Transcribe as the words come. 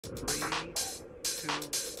Three, two,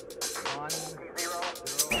 one, zero.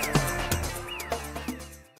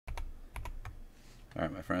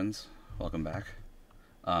 Alright, my friends, welcome back.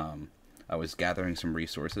 I was gathering some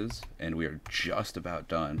resources, and we are just about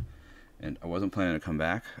done. And I wasn't planning to come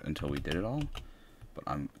back until we did it all, but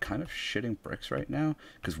I'm kind of shitting bricks right now.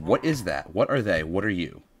 Because what is that? What are they? What are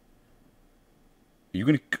you? Are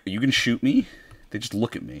you gonna shoot me? They just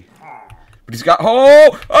look at me. But he's got...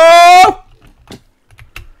 Oh! Oh!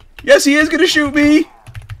 Yes, he is gonna shoot me!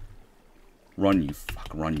 Run, you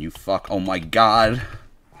fuck. Run, you fuck. Oh my god.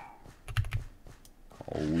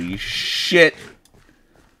 Holy shit.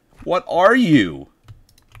 What are you?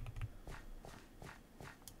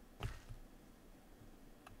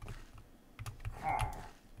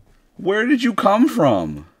 Where did you come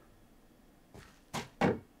from?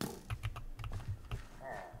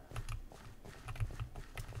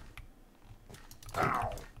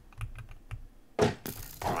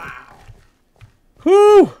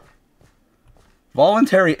 Whew!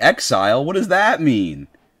 Voluntary exile? What does that mean?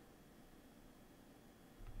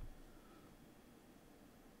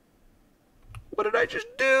 What did I just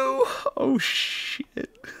do? Oh, shit.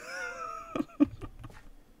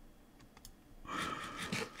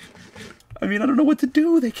 I mean, I don't know what to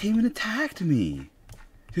do. They came and attacked me.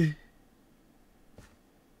 I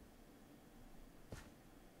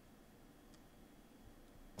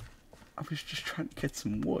was just trying to get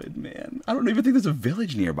some wood, man. I don't even think there's a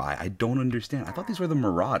village nearby. I don't understand. I thought these were the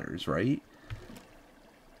Marauders, right?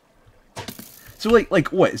 So,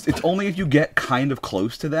 like what? It's only if you get kind of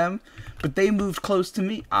close to them, but they moved close to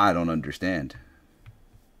me? I don't understand.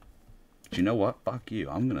 But you know what? Fuck you.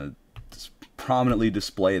 I'm gonna prominently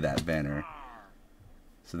display that banner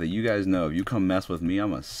so that you guys know if you come mess with me,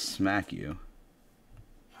 I'm gonna smack you.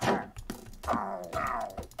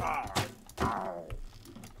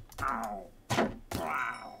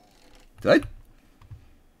 Did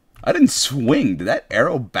I didn't swing. Did that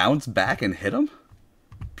arrow bounce back and hit him?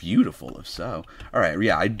 Beautiful, if so. Alright,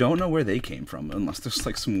 yeah, I don't know where they came from, unless there's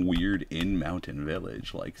like some weird in-mountain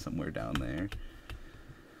village, like somewhere down there.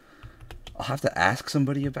 I'll have to ask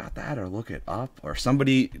somebody about that, or look it up, or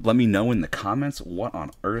somebody let me know in the comments what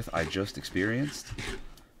on earth I just experienced.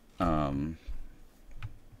 That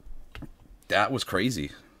was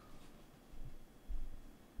crazy.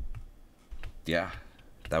 Yeah,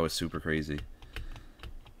 that was super crazy.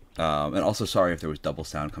 And also sorry if there was double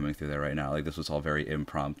sound coming through there right now. Like, this was all very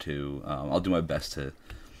impromptu. I'll do my best to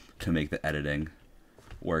make the editing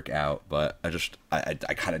work out, but I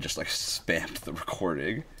kind of just like spammed the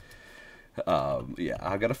recording. Yeah,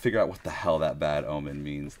 I gotta figure out what the hell that bad omen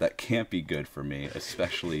means. That can't be good for me,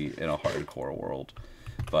 especially in a hardcore world.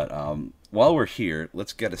 But while we're here,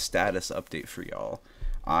 let's get a status update for y'all.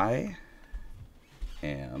 I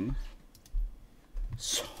am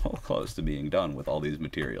so close to being done with all these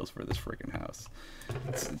materials for this freaking house.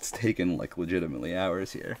 It's taken like legitimately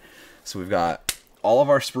hours here. So we've got all of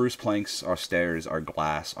our spruce planks, our stairs, our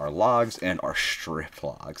glass, our logs, and our strip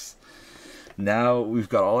logs. Now we've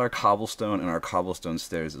got all our cobblestone and our cobblestone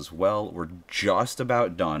stairs as well. We're just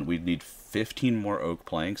about done. We need 15 more oak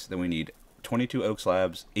planks. Then we need 22 oak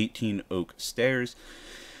slabs, 18 oak stairs,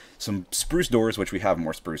 some spruce doors, which we have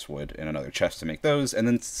more spruce wood, and another chest to make those, and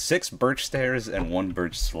then 6 birch stairs and 1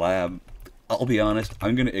 birch slab. I'll be honest,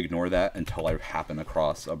 I'm going to ignore that until I happen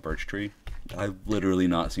across a birch tree. I've literally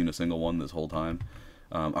not seen a single one this whole time.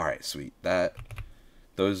 Alright, sweet.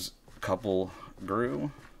 Those couple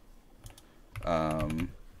grew.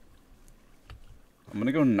 I'm going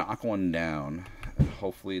to go knock one down, and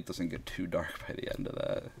hopefully it doesn't get too dark by the end of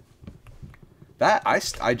that.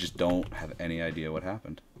 I just don't have any idea what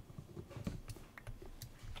happened.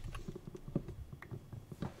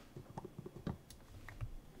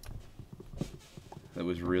 That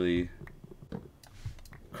was really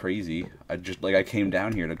crazy. I came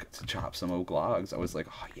down here to chop some oak logs. I was like,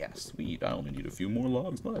 oh yeah, sweet, I only need a few more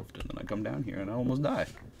logs left. And then I come down here and I almost die.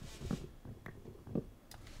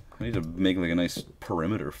 I need to make like a nice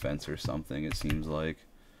perimeter fence or something, it seems like.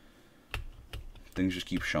 Things just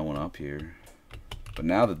keep showing up here. But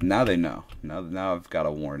now they know. Now I've got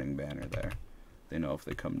a warning banner there. They know if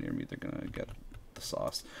they come near me, they're gonna get the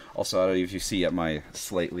sauce. Also, I don't know if you see at my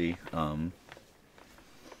slightly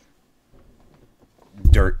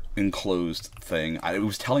dirt enclosed thing, it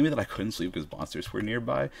was telling me that I couldn't sleep because monsters were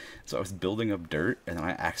nearby, so I was building up dirt and then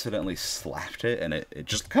I accidentally slapped it, and it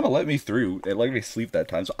just kind of let me through. It let me sleep that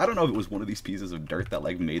time. So I don't know if it was one of these pieces of dirt that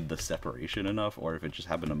like made the separation enough, or if it just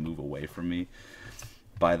happened to move away from me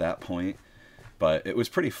by that point. But it was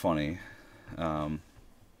pretty funny.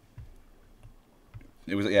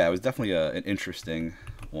 It was definitely an interesting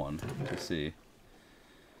one to see.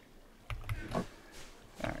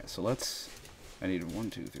 so let's... I need 1,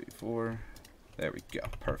 2, 3, 4. There we go.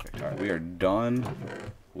 Perfect. Alright, we are done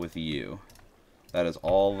with you. That is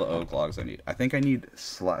all the oak logs I need. I think I need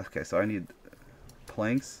slabs. Okay, so I need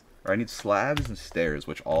planks, or I need slabs and stairs,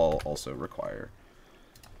 which all also require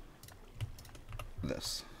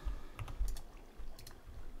this.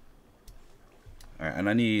 Alright, and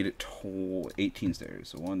I need 18 stairs.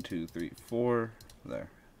 So 1, 2, 3, 4. There.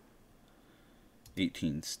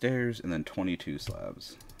 18 stairs, and then 22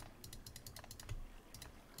 slabs.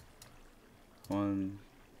 1,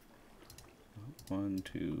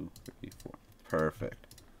 2, 3, 4. Perfect.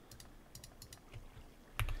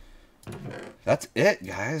 That's it,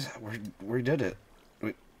 guys. We did it.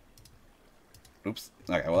 Oops.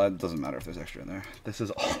 Okay, well, that doesn't matter if there's extra in there. This is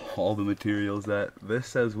all the materials that this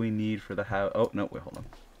says we need for the house. Oh, no, wait, hold on.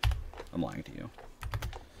 I'm lying to you.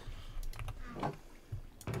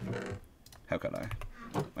 How could I?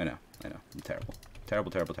 I know. I'm terrible.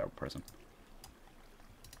 Terrible person.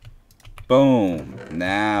 Boom!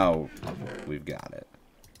 Now we've got it.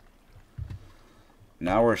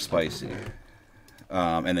 Now we're spicy.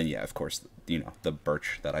 And then, yeah, of course, you know, the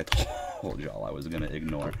birch that I told y'all I was going to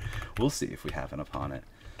ignore. We'll see if we happen upon it.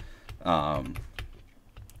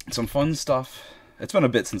 Some fun stuff. It's been a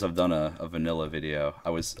bit since I've done a vanilla video.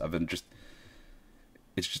 I've been just...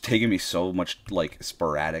 It's just taken me so much, like,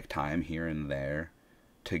 sporadic time here and there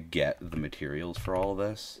to get the materials for all of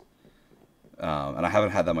this. And I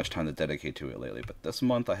haven't had that much time to dedicate to it lately. But this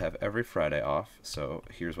month I have every Friday off, so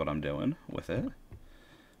here's what I'm doing with it.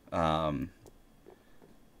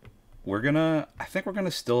 We're gonna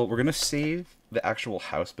save the actual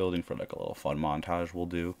house building for like a little fun montage we'll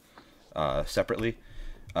do separately.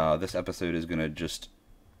 This episode is gonna just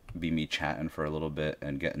be me chatting for a little bit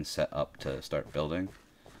and getting set up to start building.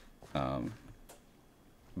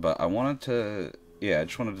 But I wanted to, I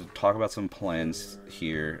just wanted to talk about some plans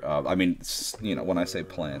here. I mean, you know, when I say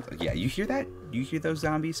plans, yeah, you hear that? You hear those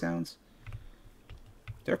zombie sounds?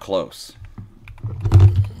 They're close.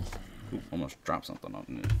 Ooh, almost dropped something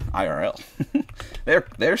on IRL.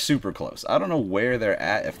 They're super close. I don't know where they're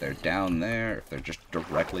at, if they're down there, if they're just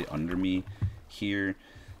directly under me here.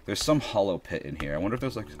 There's some hollow pit in here. I wonder if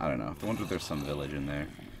there's like, I don't know. I wonder if there's some village in there.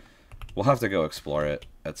 We'll have to go explore it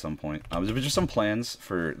at some point. There's just some plans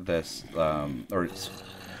for this, or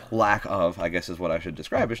lack of, I guess is what I should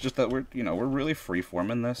describe. It's just that we're really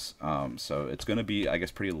free-forming this. So it's going to be, I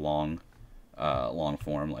guess, pretty long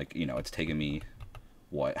form. Like, you know, it's taken me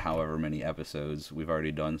however many episodes we've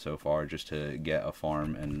already done so far just to get a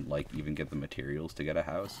farm and like even get the materials to get a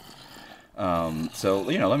house. So,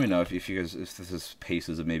 you know, let me know if this pace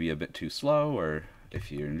is maybe a bit too slow or if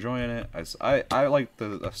you're enjoying it. I like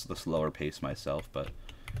the slower pace myself, but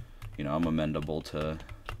you know, I'm amendable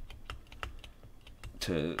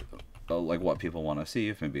to like what people want to see.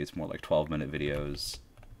 If maybe it's more like 12-minute videos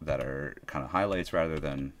that are kind of highlights rather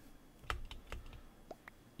than,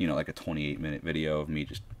 you know, like a 28-minute video of me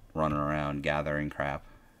just running around gathering crap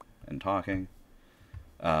and talking.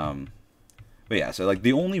 But yeah, so like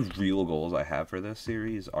the only real goals I have for this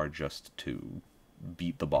series are just to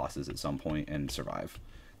beat the bosses at some point and survive.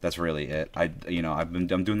 That's really it. I'm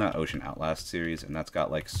doing that Ocean Outlast series, and that's got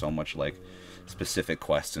like so much like specific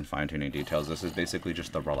quests and fine-tuning details. This is basically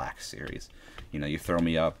just the relaxed series. You know, you throw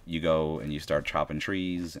me up, you go and you start chopping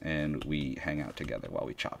trees, and we hang out together while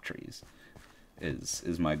we chop trees.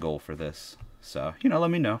 Is my goal for this. So, you know, let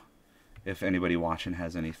me know if anybody watching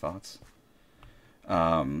has any thoughts.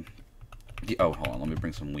 Oh, hold on, let me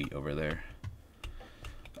bring some wheat over there.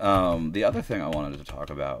 The other thing I wanted to talk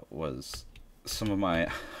about was some of my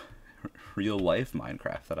real life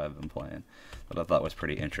Minecraft that I've been playing that I thought was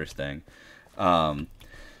pretty interesting. So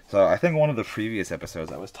I think one of the previous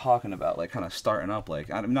episodes I was talking about like kind of starting up, like,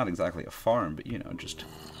 I'm not exactly a farm, but you know, just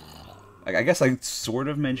like, I guess I sort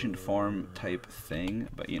of mentioned farm type thing,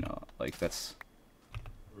 but you know, like that's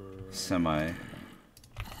semi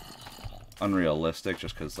unrealistic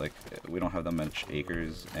just because like we don't have that much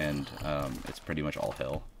acres and it's pretty much all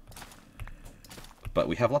hill. But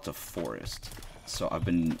we have lots of forest, so I've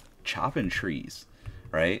been chopping trees,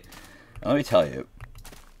 right? And let me tell you,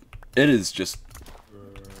 it is just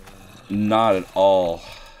not at all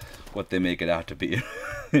what they make it out to be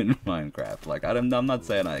in Minecraft. Like, I'm not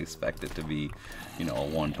saying I expect it to be, you know, a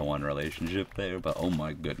one-to-one relationship there, but oh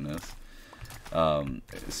my goodness.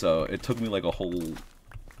 So it took me like a whole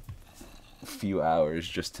few hours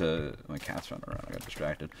just to, my cat's running around, I got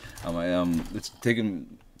distracted.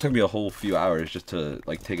 Took me a whole few hours just to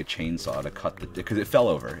like take a chainsaw to cut because it fell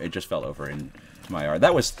over. It just fell over in my yard.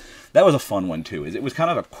 That was a fun one too. It was kind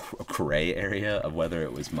of a gray area of whether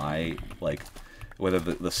it was my whether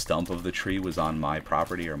the stump of the tree was on my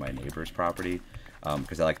property or my neighbor's property,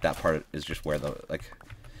 because like that part is just where the like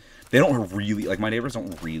they don't really like my neighbors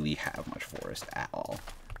don't really have much forest at all.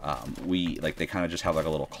 They kind of just have like a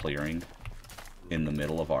little clearing in the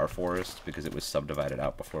middle of our forest because it was subdivided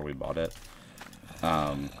out before we bought it.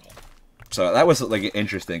 So that was like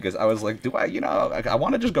interesting because I was like, do I, I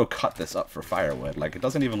want to just go cut this up for firewood. Like it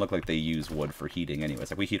doesn't even look like they use wood for heating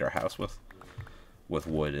anyways. Like we heat our house with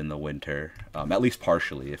wood in the winter, at least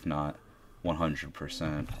partially, if not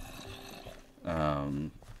 100%.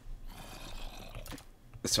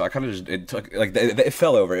 So I kind of just, it took, like, it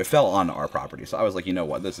fell over. It fell on our property. So I was like, you know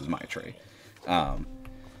what? This is my tree.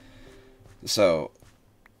 So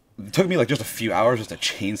it took me, like, just a few hours just to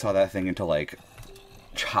chainsaw that thing into, like,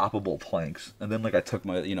 choppable planks. And then, like, I took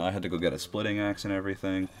my, I had to go get a splitting axe and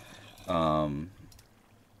everything. And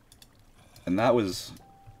that was,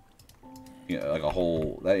 like a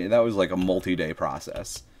whole, that was, like, a multi-day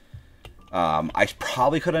process. I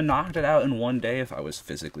probably could have knocked it out in one day if I was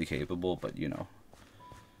physically capable, but,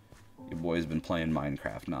 your boy's been playing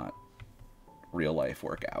Minecraft, not real life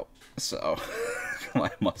workout, so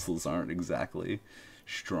my muscles aren't exactly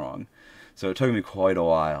strong. So it took me quite a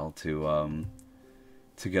while to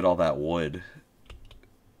get all that wood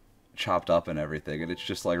chopped up and everything, and it's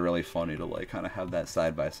just like really funny to like kind of have that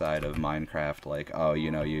side by side of Minecraft, like, oh,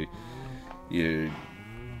 you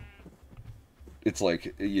it's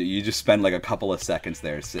like you just spend like a couple of seconds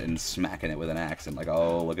there sitting smacking it with an axe and like,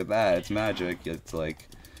 oh, look at that, it's magic. It's like,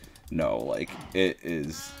 no, like, it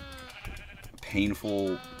is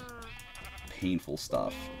painful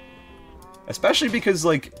stuff. Especially because,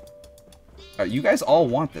 like, you guys all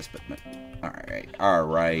want this, but...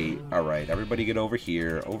 Alright. Everybody get over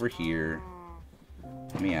here.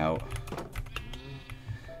 Let me out.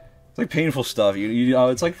 It's like painful stuff. You know,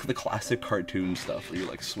 it's like the classic cartoon stuff where you,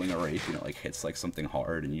 like, swing a wraith, like, hits, like, something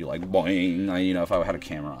hard, and you, like, boing. If I had a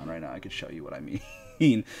camera on right now, I could show you what I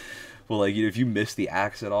mean. Well, like, if you miss the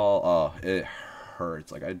axe at all, oh, it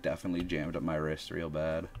hurts. Like, I definitely jammed up my wrist real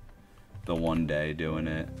bad the one day doing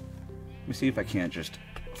it. Let me see if I can't just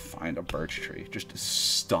find a birch tree. Just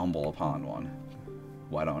stumble upon one.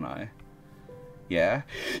 Why don't I? Yeah?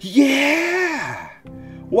 Yeah!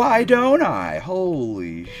 Why don't I?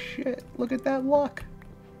 Holy shit. Look at that luck.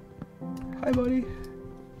 Hi, buddy.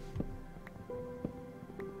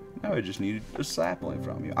 Now I just need a sapling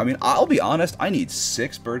from you. I mean, I'll be honest, I need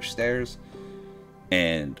 6 birch stairs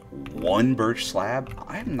and 1 birch slab.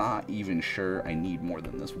 I'm not even sure I need more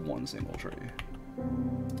than this one single tree.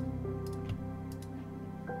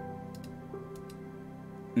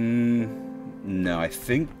 No, I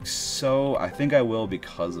think so. I think I will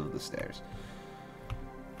because of the stairs.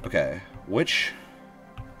 Okay, which...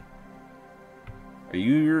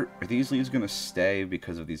 Are these leaves gonna stay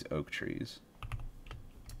because of these oak trees?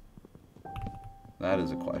 That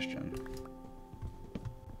is a question.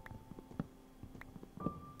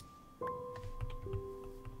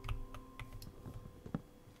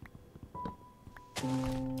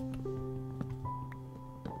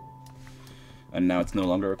 And now it's no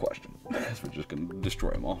longer a question, because we're just going to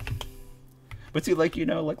destroy them all. But see, like,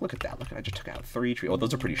 like, look at that. Look, I just took out 3 trees. Oh,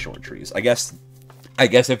 those are pretty short trees. I guess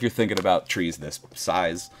if you're thinking about trees this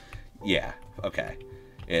size, yeah, okay.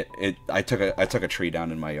 I took a tree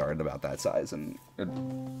down in my yard about that size, and it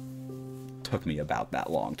took me about that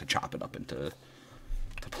long to chop it up into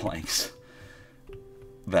planks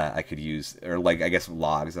that I could use, or like, I guess,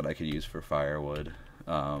 logs that I could use for firewood.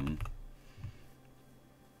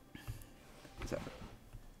 Is that...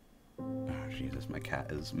 Oh, Jesus, my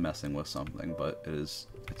cat is messing with something, but it's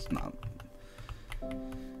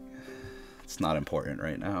not important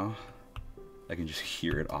right now. I can just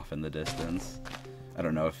hear it off in the distance. I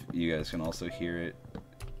don't know if you guys can also hear it.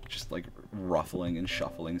 Just like ruffling and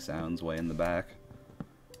shuffling sounds way in the back.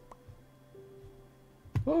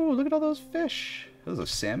 Whoa, look at all those fish. Those are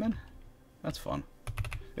salmon? That's fun.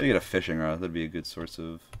 Gotta get a fishing rod. That'd be a good source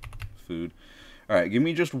of food. Alright, give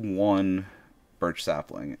me just 1 birch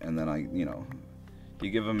sapling, and then you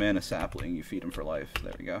give a man a sapling, you feed him for life.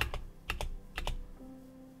 There we go.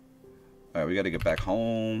 Alright, we gotta get back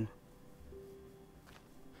home.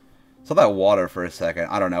 Saw that water for a second.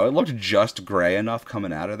 I don't know. It looked just gray enough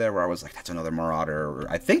coming out of there where I was like, that's another marauder.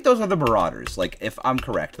 I think those are the marauders. Like, if I'm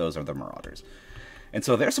correct, those are the marauders. And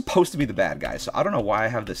so they're supposed to be the bad guys. So I don't know why I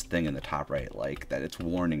have this thing in the top right, like, that it's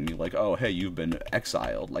warning me, like, oh, hey, you've been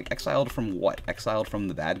exiled. Like, exiled from what? Exiled from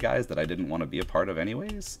the bad guys that I didn't want to be a part of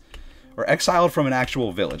anyways? Or exiled from an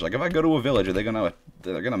actual village? Like, if I go to a village, are they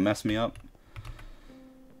they're gonna mess me up?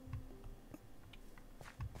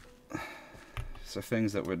 So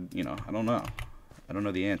things that would, I don't know. I don't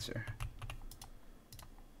know the answer.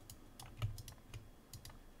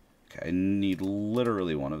 Okay, I need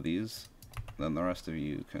literally one of these. Then the rest of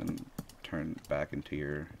you can turn back into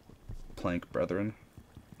your plank brethren.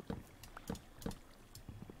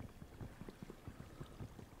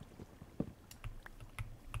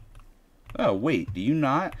 Oh, wait, do you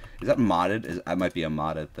not? Is that modded? That might be a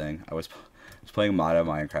modded thing. I was playing modded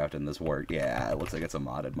Minecraft and this worked. Yeah, it looks like it's a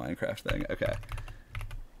modded Minecraft thing. Okay.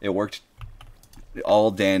 It worked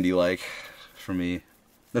all dandy-like for me.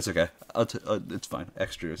 That's okay. It's fine.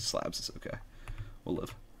 Extra slabs is okay. We'll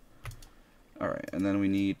live. Alright, and then we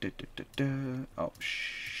need... Oh,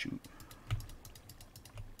 shoot.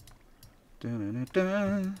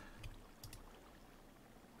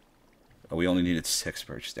 Oh, we only needed 6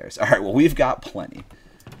 birch stairs. Alright, well, we've got plenty.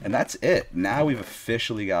 And that's it. Now we've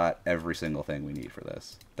officially got every single thing we need for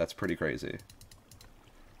this. That's pretty crazy.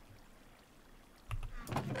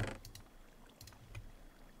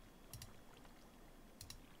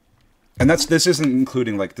 And this isn't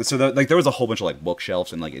including like there was a whole bunch of like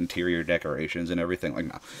bookshelves and like interior decorations and everything. Like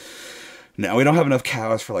no, we don't have enough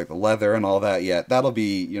cows for like the leather and all that yet. That'll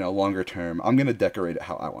be, you know, longer term. I'm gonna decorate it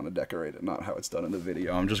how I want to decorate it, not how it's done in the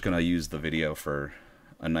video. I'm just gonna use the video for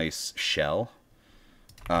a nice shell.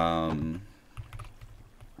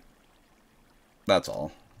 That's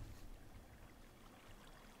all.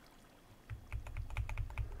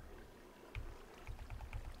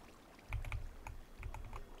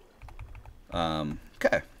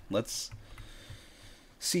 Okay, let's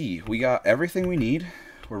see. We got everything we need.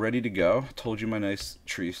 We're ready to go. Told you my nice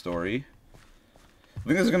tree story. I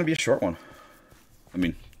think this is going to be a short one. I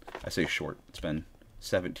mean, I say short. It's been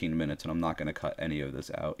 17 minutes, and I'm not going to cut any of this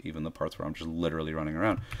out, even the parts where I'm just literally running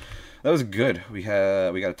around. That was good. We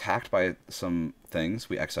got attacked by some things.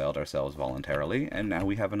 We exiled ourselves voluntarily, and now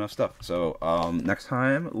we have enough stuff. So, next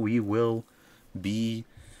time we will be...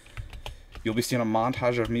 You'll be seeing a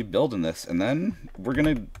montage of me building this, and then we're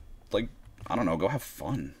gonna, like, I don't know, go have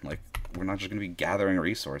fun. Like, we're not just gonna be gathering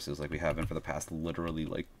resources like we have been for the past, literally,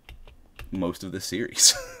 like, most of this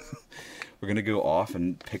series. We're gonna go off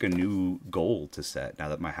and pick a new goal to set now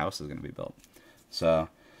that my house is gonna be built. So,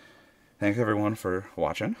 thanks everyone for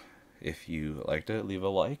watching. If you liked it, leave a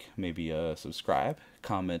like, maybe subscribe,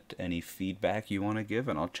 comment any feedback you want to give,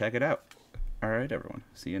 and I'll check it out. Alright, everyone.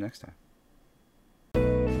 See you next time.